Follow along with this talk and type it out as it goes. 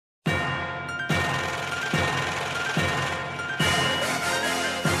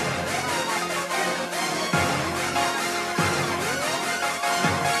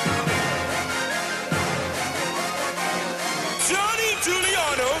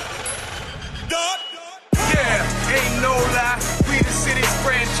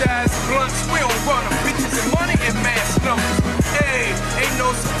franchise blunts. We don't run them, bitches and money in mass numbers. Hey, ain't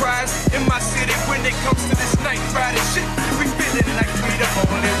no surprise in my city when it comes to this night Friday shit. We feeling like we the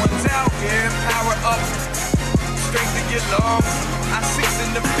only ones out here. Power up, strengthen your lungs. I six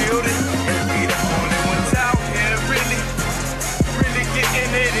in the building, and we the only ones out here really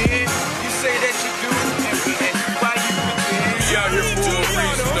getting it in. You say that you do, and we ask you why you pretend. We out here for a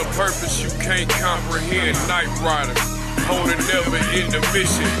reason, a purpose you can't comprehend. Night riders, holding never in the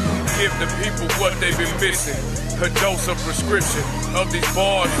mission. Give the people what they've been missing. A dose of prescription of these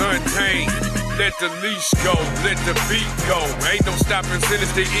bars untamed. Let the leash go, let the beat go. Ain't no stopping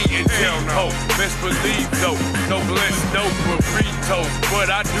Sinizta ENT. Ho, best believe though, no bless, no burritos. But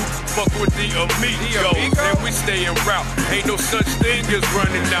I do fuck with the amigos, and we stay en route. Ain't no such thing as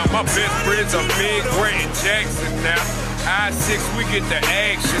running out. My best friends are Meg, Grant, and Jackson now. I-6, we get the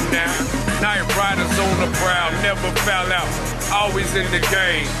action now. Night riders on the prowl, never foul out, always in the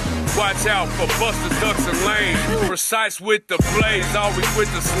game. Watch out for busters, ducks, and lanes. Precise with the blaze, always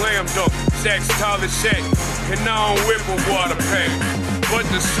with the slam dunk. Shaq's tall as Shaq, and I don't whip a water pack. But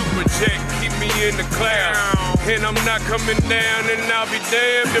the super jet keep me in the cloud. And I'm not coming down, and I'll be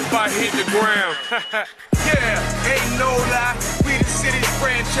damned if I hit the ground. Yeah, ain't no lie, we the city's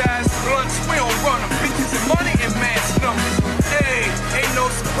franchise blunts. We don't run them, bitches and money in mass numbers. Hey, ain't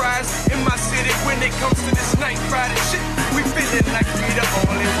no surprise in my city when it comes to this night Friday shit. We feeling like we the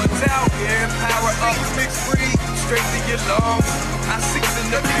only ones out here. Power up, mixed breed, strengthen your lungs. I six in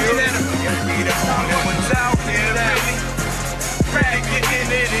the building, and we the only ones out here really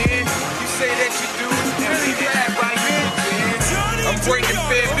getting it in. You say that you do, and we act right here. I'm breaking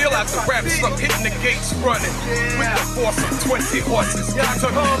Fairville out the raps from hitting the gates running with the force of 20 horses.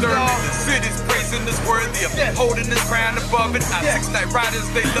 Tucking the city's praising is worthy of holding this ground above it. Our 6 night riders,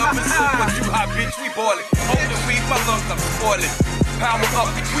 they love it. So what you hot bitch, we boiling. Holding weed, my lungs, I'm spoiling. Power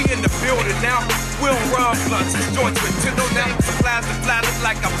up, we in the building now. We don't run blunts, it's joints with Tindle now. Supplies the fly look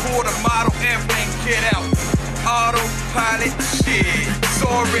like I pulled a model airplane kid out. Autopilot shit,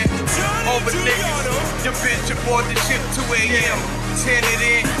 soaring over niggas. Your bitch aboard the ship 2 a.m. 10 it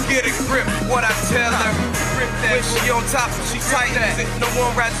in, get a grip, what I tell her. Grip that when she on top, she tightens it. No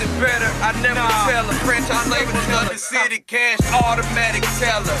one rides it better, I never tell her. Franchise label, another city, cash, automatic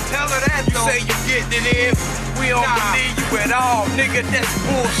teller. Tell her that you say you getting it in, we don't believe you at all. Nigga, that's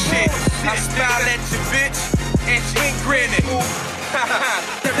bullshit. I smile at your bitch, and she ain't grinning.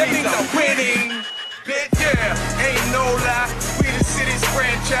 That means I'm winning. Bitch, yeah, ain't no lie. We the city's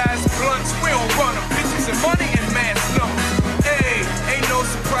franchise blunts. We don't run them, bitches and money in mass numbers. Hey, ain't no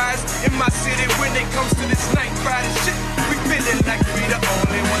surprise in my city when it comes to this night Friday shit. We feeling like we the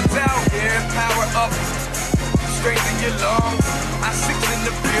only ones out here. Power up, strengthen your lungs.